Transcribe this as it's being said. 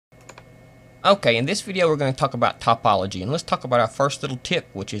Okay, in this video we're going to talk about topology, and let's talk about our first little tip,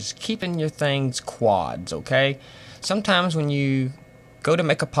 which is keeping your things quads, okay? Sometimes when you go to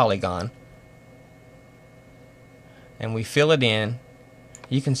make a polygon and we fill it in,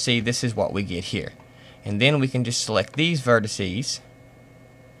 you can see this is what we get here. And then we can just select these vertices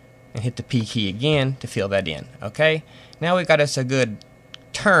and hit the P key again to fill that in, okay? Now we got us a good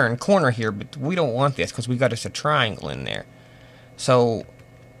corner here, but we don't want this because we got us a triangle in there. So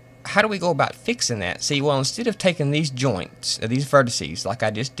how do we go about fixing that? See, well, instead of taking these joints, these vertices, like I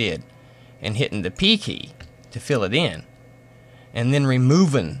just did, and hitting the P key to fill it in, and then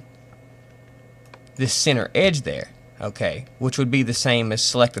removing this center edge there, okay, which would be the same as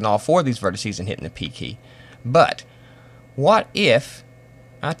selecting all four of these vertices and hitting the P key. But what if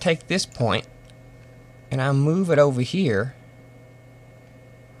I take this point and I move it over here,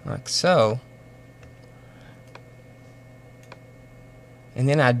 like so, and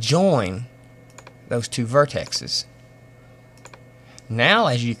then I join those two vertexes? Now,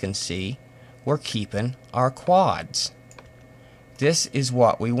 as you can see, we're keeping our quads. This is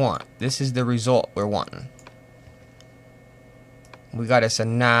what we want. This is the result we're wanting. We got us a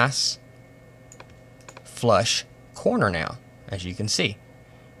nice flush corner now, as you can see.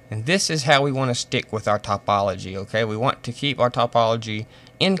 And this is how we want to stick with our topology, okay? We want to keep our topology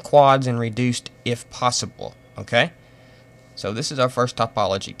in quads and reduced if possible, okay? So this is our first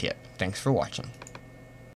topology tip. Thanks for watching.